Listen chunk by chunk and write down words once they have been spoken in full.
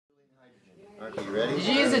Okay, you ready? Did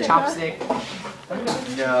you use a chopstick?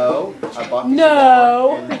 No. I bought these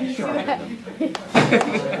No. and then sharpened them.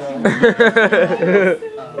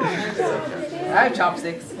 I have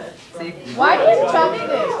chopsticks. See? Why do you have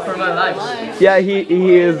chopsticks? For my lunch. Yeah,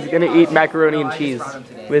 he is gonna eat macaroni and cheese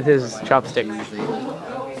with his chopsticks.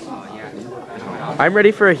 I'm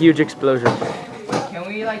ready for a huge explosion. Can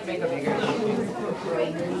we like make a bigger?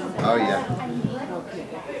 Oh yeah.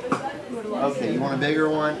 Okay, you want a bigger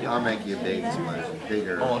one? I'll make you a big explosion.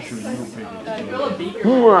 Bigger. Oh,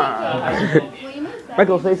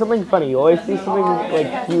 Michael, say something funny. You always say something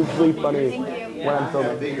like hugely funny when I'm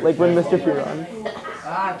filming. Like when Mr. Furon.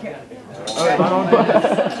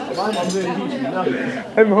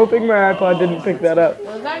 I'm hoping my iPod didn't pick that up.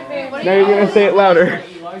 Now you're gonna say it louder.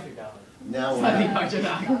 Now we'll have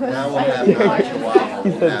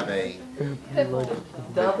a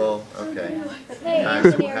double. Okay. Alright,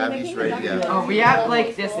 so have you ready to go. Oh, we have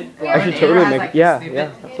like this. I should totally make it. Yeah,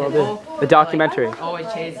 that's all I did. The documentary. Always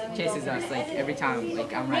chases us like every time.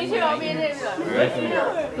 Like I'm running. Yes.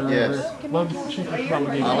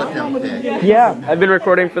 I'll let them pick. Yeah, I've been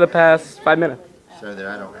recording for the past 5 minutes. So that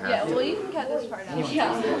I don't have Yeah, to. well, you can cut this part out.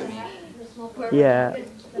 Yeah.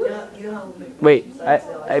 Wait,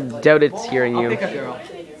 I doubt it's hearing I'll you. pick a girl.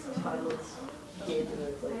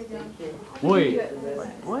 Wait.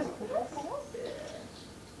 What?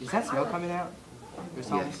 Is that smoke coming out? Or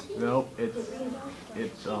something? Yes. Nope. It's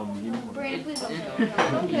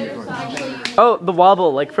Oh, the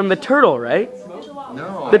wobble, like from the turtle, right?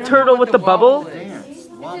 No. The turtle with the bubble? Dance.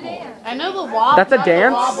 Wobble. I know the wobble. That's a not the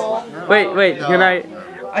dance? wobble. Wait, can I?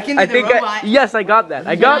 I can do I the think robot. yes, I got that.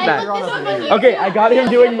 I got that. Okay, I got him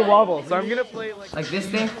doing the wobble, so I'm gonna play like. Like this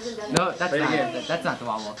thing? No, that's not the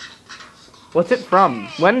wobble. What's it from?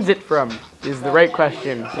 When is it from? Is the right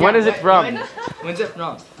question. When is it from? When's it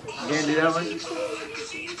from? You can't do that one?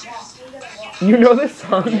 You know this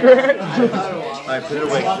song, Grant? Alright, put it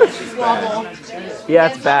away. It's bad. Yeah,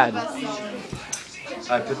 it's bad.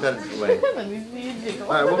 Alright, put that away.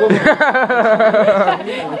 Alright, whoa.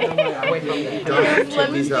 Don't tip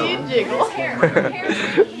these out.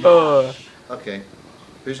 Oh. Okay.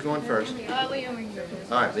 Who's going first?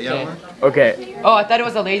 Alright, the other one? Okay. Oh, I thought it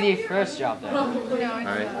was a lady first job though.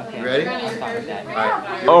 Alright, you ready? I'm fine with that.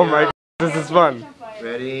 Alright. Oh my. This is fun.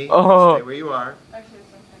 Ready? Oh. Stay where you are.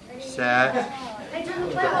 Set.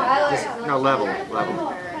 No, level.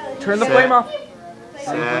 Turn the Set. flame off.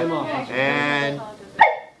 Set. And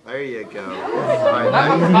there you go. Alright,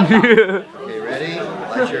 okay, ready?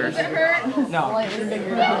 That's yours. No. No,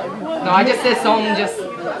 I just said something just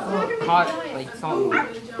hot, like something.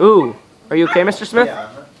 Ooh. Are you okay, Mr. Smith? Yeah.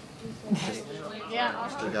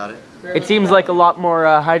 Still got it. It seems like a lot more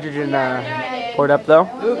hydrogen poured up, though.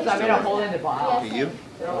 Oops, I made a hole in the bottle. Okay, you.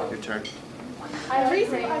 Your turn.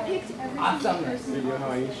 Awesome.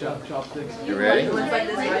 chopsticks. You ready?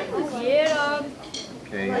 Yeah.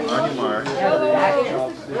 Okay, on your mark.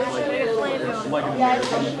 This way.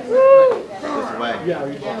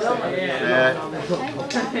 Set.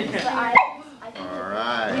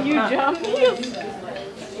 Alright. You jumped.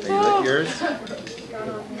 Okay, you lick yours.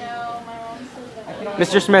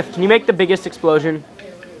 Mr. Smith, can you make the biggest explosion?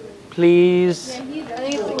 Please. Ready?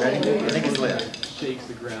 I think it's lit. Shakes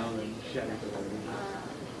the ground and shatters the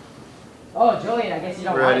wall. Oh, Julian, I guess you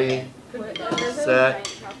don't Ready? Set.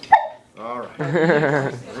 Alright.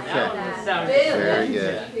 Okay. Very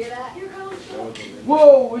good.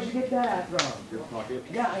 Whoa, where'd you get that from? Your pocket.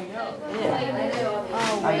 Yeah, I know.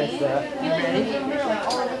 Oh, I missed that.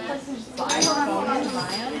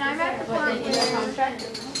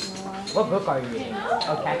 What book are you reading?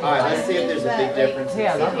 Okay. Alright, let's see if there's a big difference. Hey,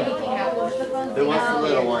 I love it. Who wants the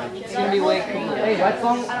little one? It's gonna be way cool. Hey, what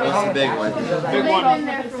song? What's the big one? Big one.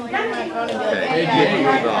 Okay.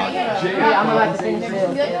 Hey, I'm about to finish this.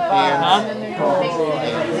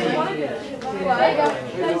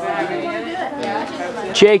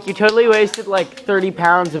 Jake, you totally wasted like 30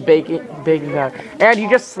 pounds of baking powder. And you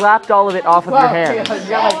just slapped all of it off of your hands.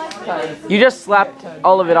 You just slapped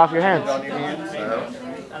all of it off your hands. On your hands.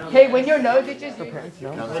 Hey, when your nose itches, I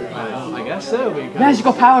guess so.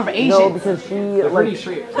 magical power of Asians. No, because she like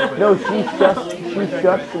straight. no, she struck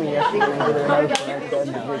me yesterday with her nose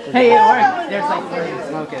when I said, Hey, it worked. There's like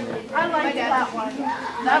smoke in there. I like that one.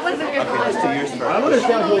 That was a good Okay, let's do yours first.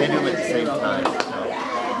 They do them at the same time. So.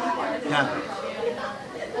 Yeah.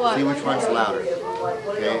 See which one's louder.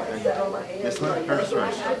 Okay, and this one first.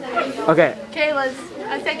 okay, Kayla's.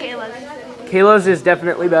 I said Kayla's. Kayla's is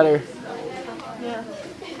definitely better. Yeah.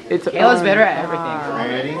 It's Kayla's better at everything.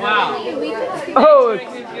 Ready? Oh,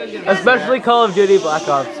 especially Call of Duty Black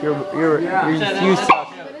Ops. You suck.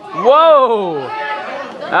 Whoa!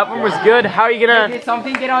 That one was good. How are you gonna? Did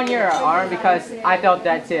something get on your arm? Because I felt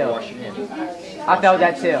that too. I felt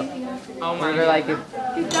that too. Oh my god. Like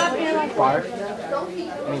bark.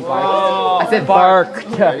 I mean bark. I said bark.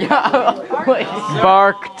 Barked.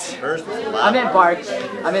 Barked. First was I loud. meant bark.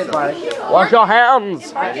 I meant bark. Wash your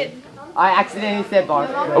hands. I accidentally said bark.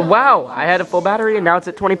 Wow, I had a full battery and now it's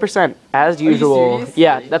at 20%, as usual. serious?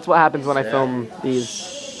 Yeah, that's what happens when I film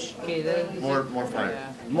these. More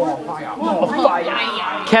fire. More fire. More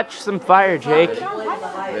fire. Catch some fire, Jake.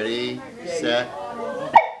 Ready, set.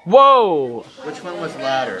 Whoa, Which one was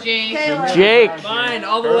louder? Jake. Mine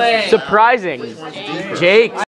all the way. Surprising. Which one's deeper? Jake.